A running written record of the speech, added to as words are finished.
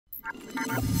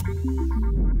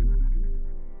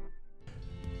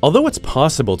Although it's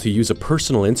possible to use a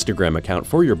personal Instagram account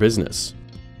for your business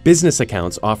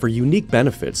accounts offer unique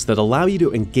benefits that allow you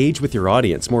to engage with your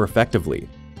audience more effectively.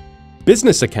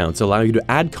 Business accounts allow you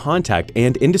to add contact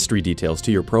and industry details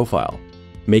to your profile,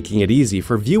 making it easy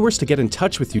for viewers to get in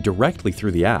touch with you directly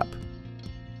through the app.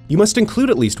 You must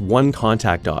include at least one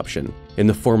contact option in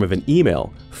the form of an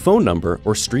email, phone number,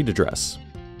 or street address.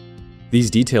 These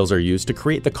details are used to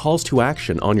create the calls to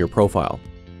action on your profile.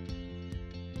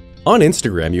 On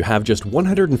Instagram, you have just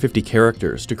 150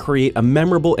 characters to create a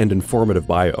memorable and informative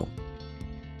bio.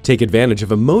 Take advantage of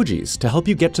emojis to help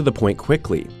you get to the point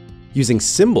quickly, using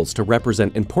symbols to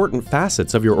represent important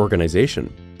facets of your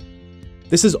organization.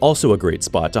 This is also a great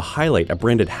spot to highlight a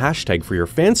branded hashtag for your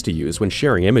fans to use when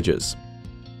sharing images.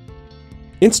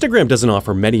 Instagram doesn't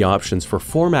offer many options for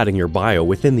formatting your bio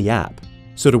within the app,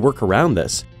 so to work around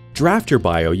this, draft your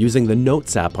bio using the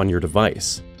Notes app on your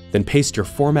device. Then paste your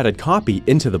formatted copy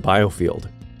into the bio field.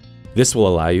 This will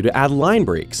allow you to add line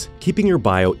breaks, keeping your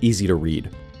bio easy to read.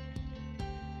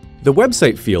 The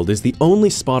website field is the only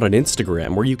spot on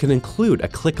Instagram where you can include a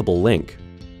clickable link.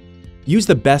 Use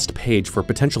the best page for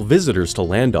potential visitors to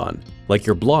land on, like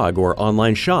your blog or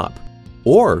online shop,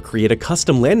 or create a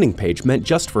custom landing page meant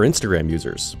just for Instagram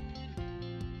users.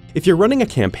 If you're running a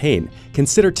campaign,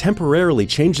 consider temporarily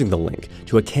changing the link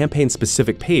to a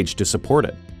campaign-specific page to support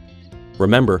it.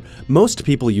 Remember, most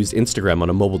people use Instagram on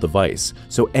a mobile device,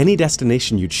 so any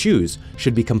destination you choose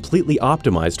should be completely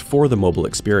optimized for the mobile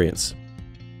experience.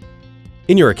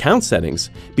 In your account settings,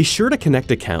 be sure to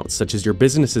connect accounts such as your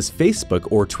business's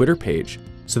Facebook or Twitter page,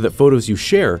 so that photos you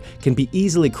share can be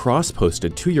easily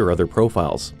cross-posted to your other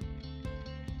profiles.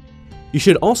 You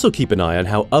should also keep an eye on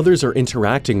how others are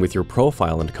interacting with your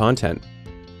profile and content.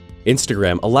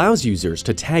 Instagram allows users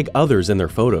to tag others in their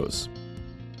photos.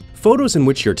 Photos in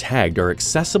which you're tagged are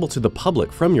accessible to the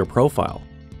public from your profile.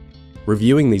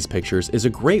 Reviewing these pictures is a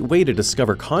great way to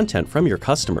discover content from your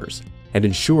customers and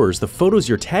ensures the photos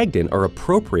you're tagged in are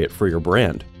appropriate for your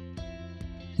brand.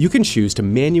 You can choose to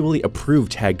manually approve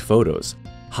tagged photos,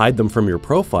 hide them from your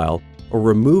profile, or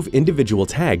remove individual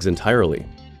tags entirely.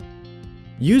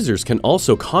 Users can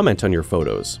also comment on your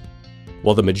photos.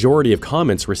 While the majority of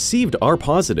comments received are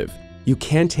positive, you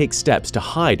can take steps to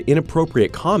hide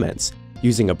inappropriate comments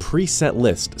using a preset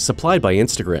list supplied by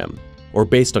Instagram, or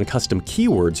based on custom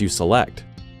keywords you select.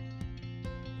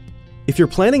 If you're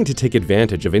planning to take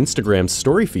advantage of Instagram's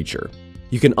story feature,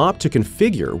 you can opt to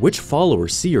configure which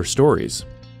followers see your stories,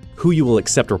 who you will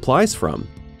accept replies from,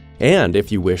 and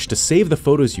if you wish to save the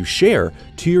photos you share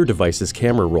to your device's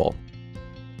camera roll.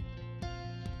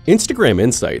 Instagram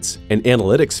Insights, an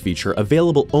analytics feature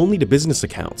available only to business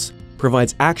accounts,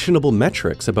 provides actionable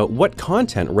metrics about what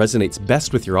content resonates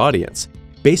best with your audience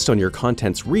based on your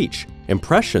content's reach,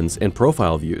 impressions, and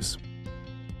profile views.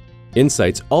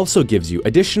 Insights also gives you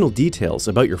additional details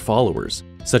about your followers,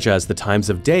 such as the times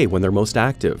of day when they're most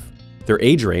active, their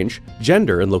age range,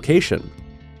 gender, and location,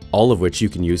 all of which you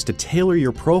can use to tailor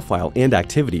your profile and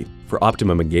activity for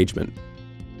optimum engagement.